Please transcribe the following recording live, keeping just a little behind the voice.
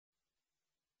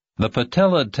The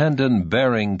patella tendon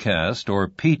bearing cast, or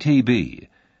PTB,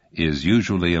 is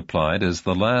usually applied as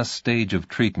the last stage of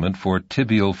treatment for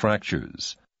tibial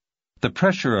fractures. The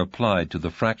pressure applied to the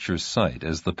fracture site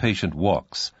as the patient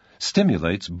walks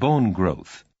stimulates bone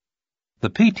growth.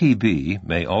 The PTB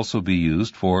may also be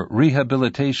used for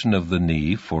rehabilitation of the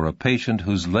knee for a patient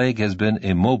whose leg has been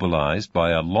immobilized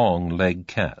by a long leg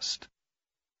cast.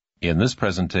 In this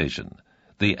presentation,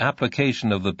 the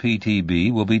application of the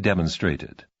PTB will be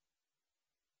demonstrated.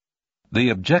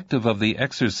 The objective of the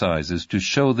exercise is to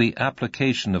show the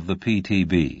application of the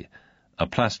PTB, a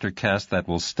plaster cast that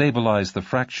will stabilize the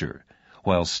fracture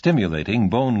while stimulating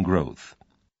bone growth.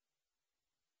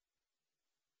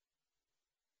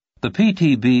 The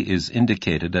PTB is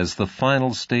indicated as the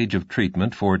final stage of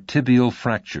treatment for tibial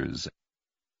fractures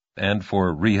and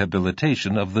for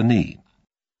rehabilitation of the knee.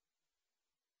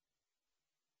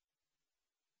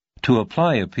 To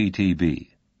apply a PTB,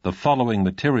 the following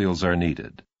materials are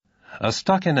needed: a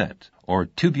stockinette or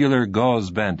tubular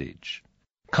gauze bandage,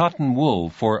 cotton wool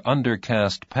for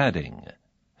undercast padding,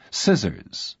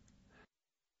 scissors,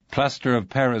 plaster of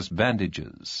Paris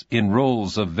bandages in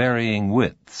rolls of varying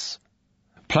widths,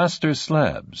 plaster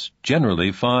slabs,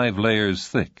 generally 5 layers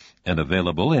thick and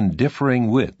available in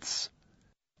differing widths,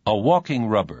 a walking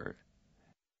rubber,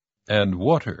 and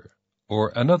water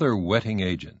or another wetting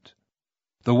agent.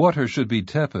 The water should be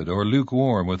tepid or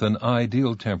lukewarm with an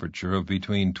ideal temperature of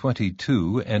between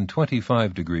 22 and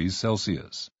 25 degrees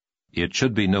Celsius. It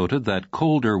should be noted that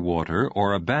colder water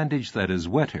or a bandage that is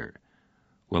wetter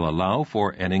will allow for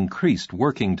an increased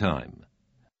working time,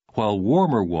 while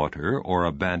warmer water or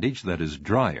a bandage that is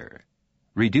drier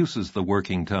reduces the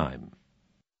working time.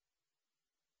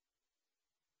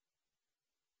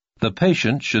 The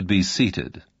patient should be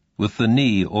seated, with the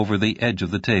knee over the edge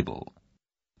of the table.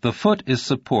 The foot is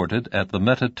supported at the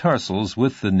metatarsals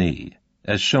with the knee,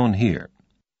 as shown here.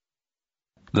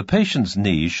 The patient's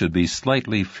knee should be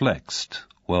slightly flexed,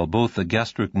 while both the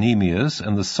gastrocnemius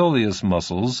and the soleus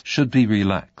muscles should be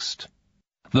relaxed.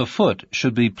 The foot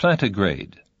should be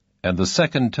plantigrade, and the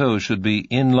second toe should be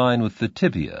in line with the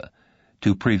tibia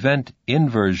to prevent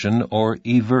inversion or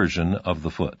eversion of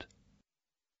the foot.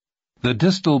 The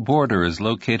distal border is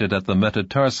located at the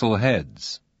metatarsal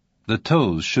heads. The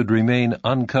toes should remain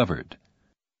uncovered.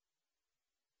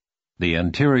 The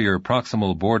anterior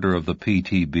proximal border of the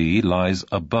PTB lies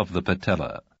above the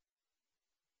patella.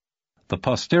 The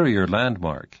posterior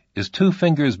landmark is 2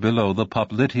 fingers below the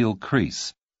popliteal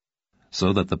crease,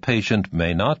 so that the patient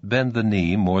may not bend the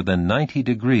knee more than 90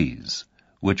 degrees,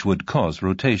 which would cause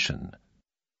rotation.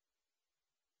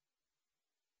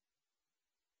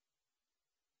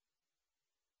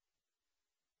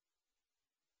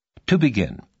 To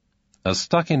begin, a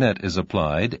stockinette is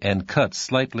applied and cut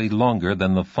slightly longer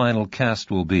than the final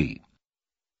cast will be.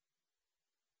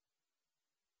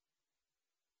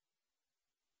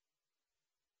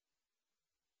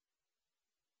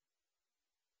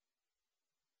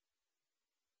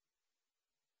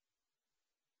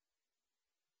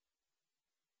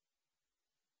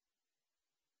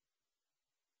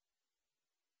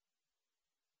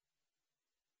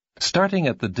 Starting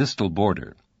at the distal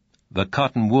border, the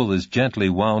cotton wool is gently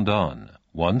wound on,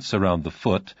 once around the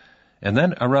foot, and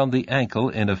then around the ankle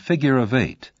in a figure of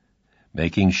 8,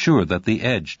 making sure that the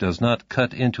edge does not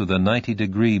cut into the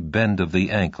 90-degree bend of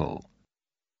the ankle.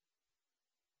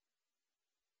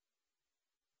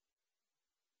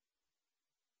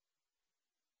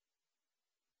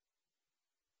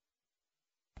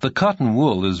 The cotton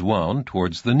wool is wound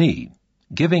towards the knee,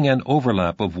 giving an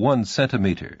overlap of 1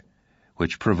 centimeter,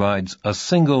 which provides a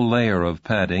single layer of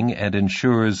padding and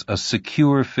ensures a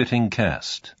secure fitting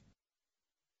cast.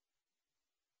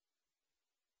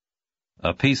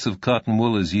 A piece of cotton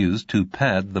wool is used to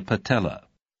pad the patella.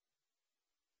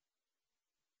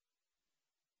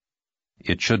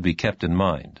 It should be kept in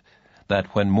mind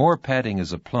that when more padding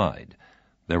is applied,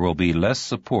 there will be less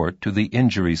support to the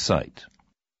injury site.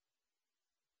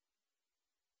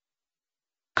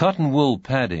 Cotton wool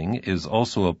padding is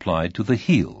also applied to the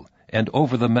heel and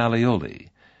over the malleoli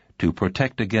to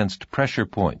protect against pressure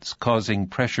points causing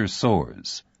pressure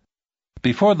sores.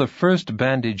 Before the first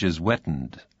bandage is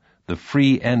wettened, the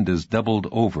free end is doubled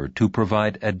over to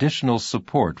provide additional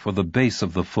support for the base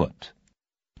of the foot.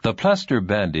 The plaster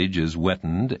bandage is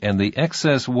wettened and the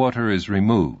excess water is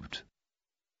removed.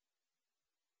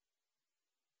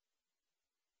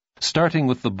 Starting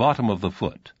with the bottom of the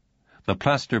foot, the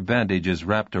plaster bandage is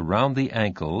wrapped around the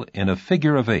ankle in a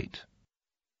figure of 8.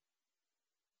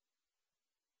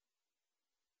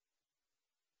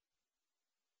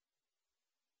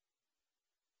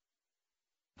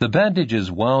 The bandage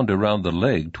is wound around the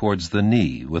leg towards the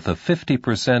knee with a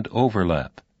 50%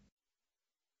 overlap.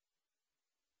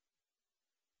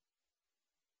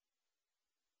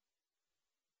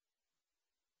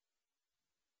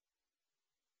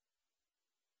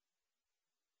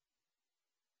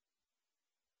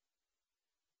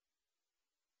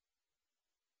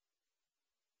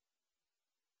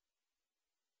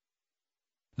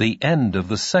 The end of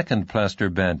the second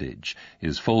plaster bandage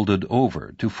is folded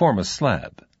over to form a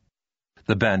slab.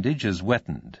 The bandage is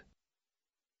wetted,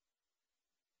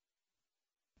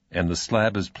 and the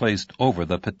slab is placed over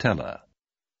the patella.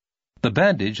 The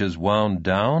bandage is wound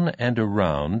down and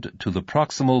around to the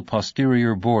proximal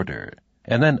posterior border,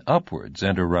 and then upwards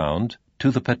and around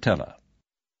to the patella.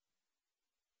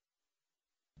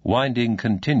 Winding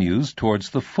continues towards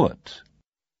the foot.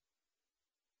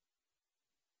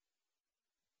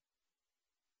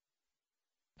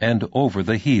 And over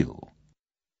the heel.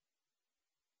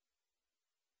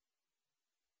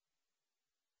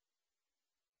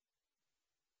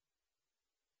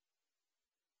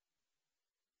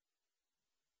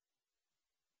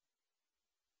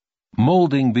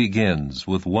 Molding begins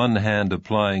with one hand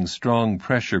applying strong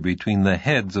pressure between the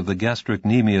heads of the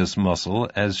gastrocnemius muscle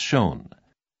as shown.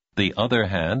 The other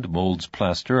hand molds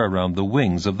plaster around the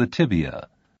wings of the tibia.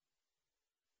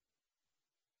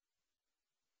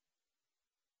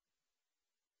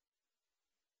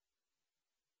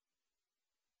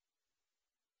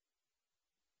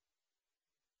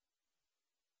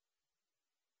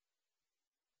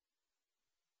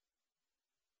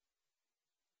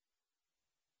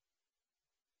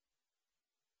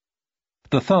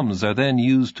 The thumbs are then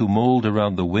used to mold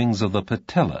around the wings of the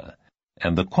patella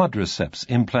and the quadriceps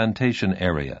implantation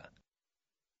area.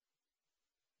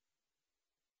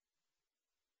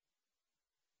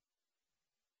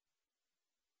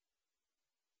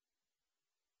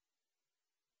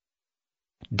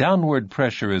 Downward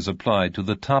pressure is applied to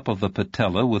the top of the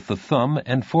patella with the thumb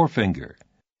and forefinger,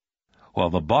 while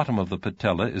the bottom of the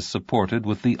patella is supported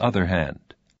with the other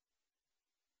hand.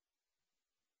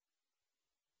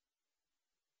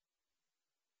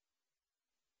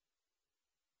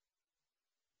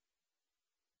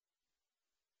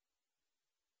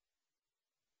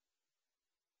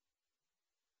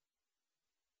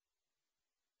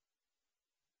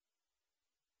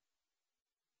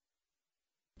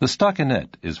 The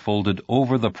stockinette is folded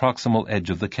over the proximal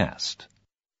edge of the cast.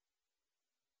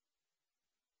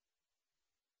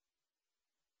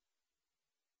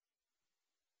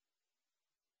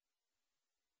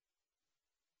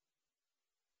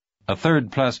 A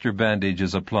third plaster bandage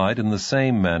is applied in the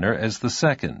same manner as the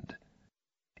second.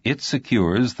 It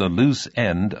secures the loose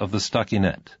end of the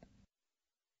stockinette.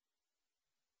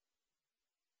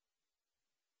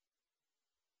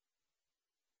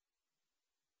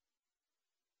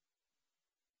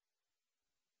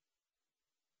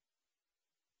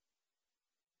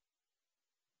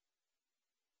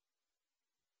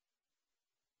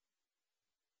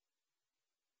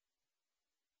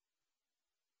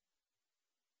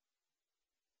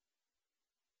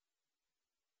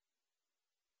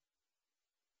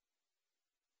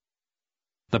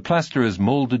 The plaster is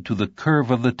molded to the curve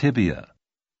of the tibia,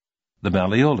 the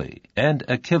malleoli, and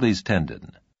Achilles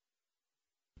tendon.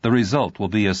 The result will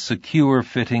be a secure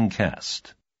fitting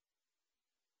cast.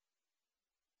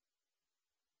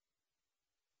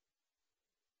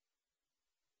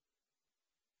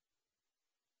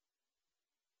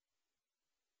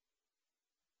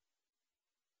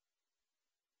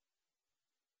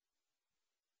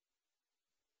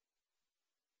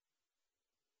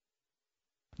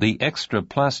 The extra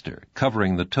plaster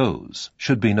covering the toes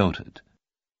should be noted.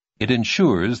 It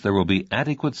ensures there will be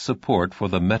adequate support for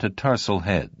the metatarsal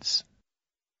heads.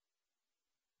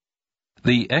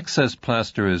 The excess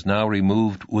plaster is now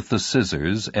removed with the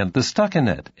scissors, and the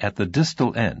stockinette at the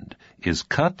distal end is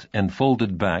cut and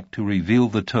folded back to reveal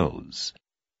the toes.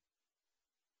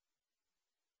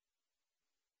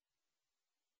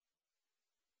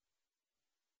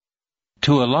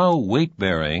 To allow weight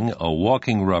bearing, a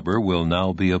walking rubber will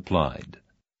now be applied.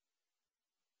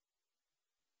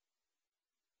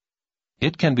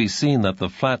 It can be seen that the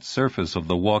flat surface of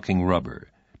the walking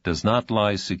rubber does not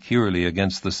lie securely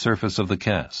against the surface of the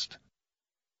cast.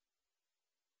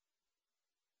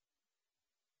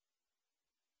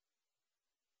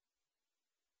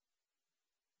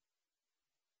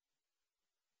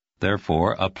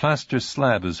 Therefore, a plaster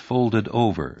slab is folded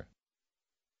over,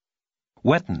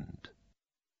 wetted,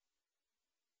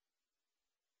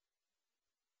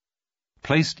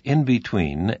 placed in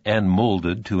between, and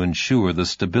molded to ensure the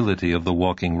stability of the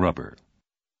walking rubber.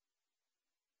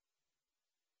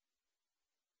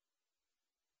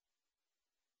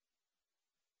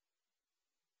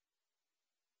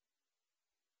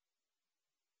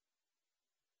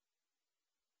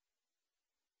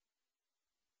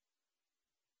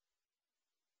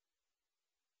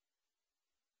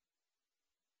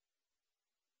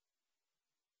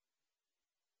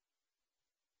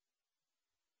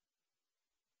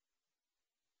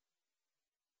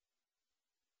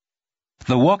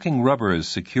 The walking rubber is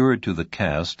secured to the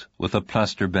cast with a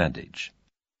plaster bandage.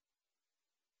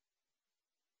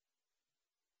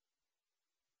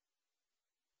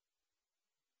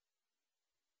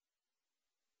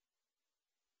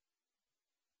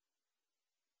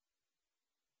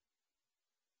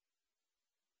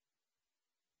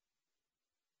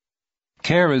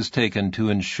 Care is taken to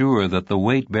ensure that the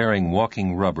weight-bearing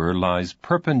walking rubber lies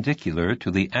perpendicular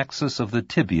to the axis of the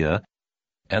tibia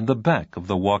and the back of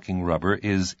the walking rubber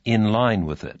is in line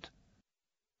with it.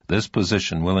 This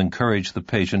position will encourage the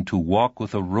patient to walk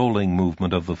with a rolling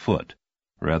movement of the foot,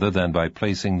 rather than by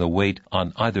placing the weight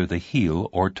on either the heel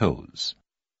or toes.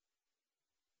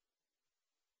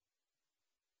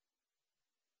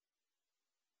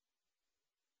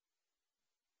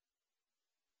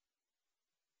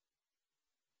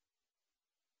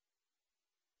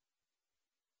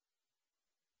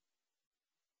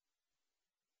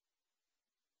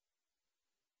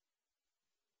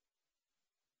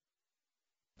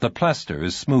 The plaster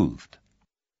is smoothed.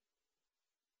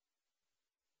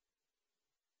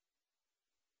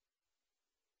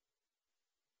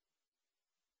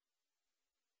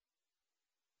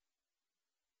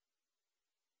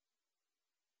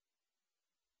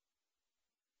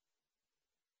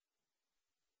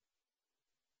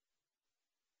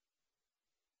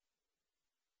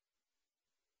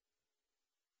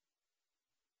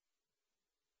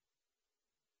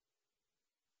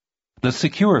 The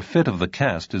secure fit of the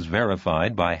cast is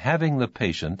verified by having the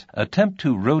patient attempt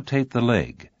to rotate the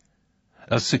leg.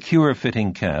 A secure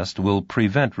fitting cast will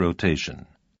prevent rotation.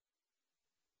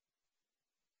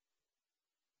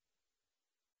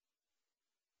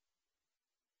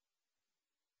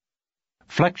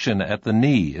 Flexion at the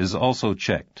knee is also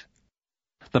checked.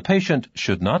 The patient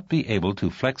should not be able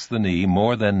to flex the knee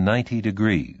more than 90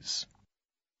 degrees.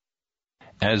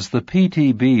 As the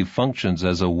PTB functions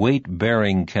as a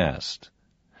weight-bearing cast,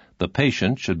 the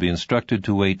patient should be instructed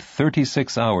to wait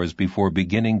 36 hours before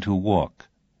beginning to walk,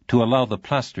 to allow the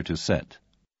plaster to set.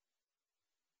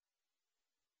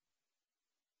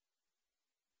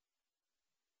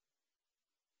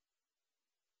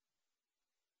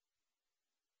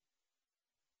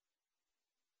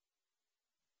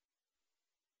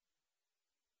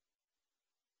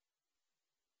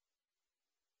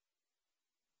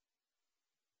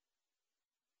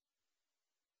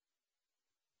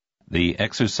 The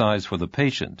exercise for the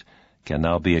patient can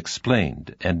now be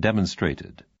explained and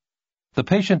demonstrated. The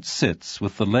patient sits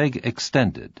with the leg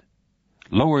extended,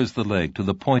 lowers the leg to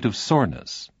the point of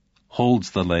soreness,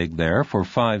 holds the leg there for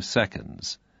 5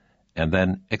 seconds, and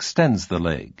then extends the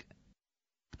leg.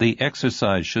 The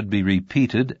exercise should be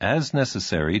repeated as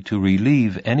necessary to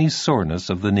relieve any soreness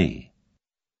of the knee.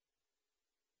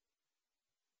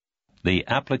 The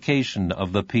application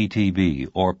of the PTB,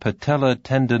 or Patella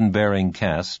tendon-bearing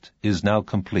cast, is now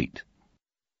complete.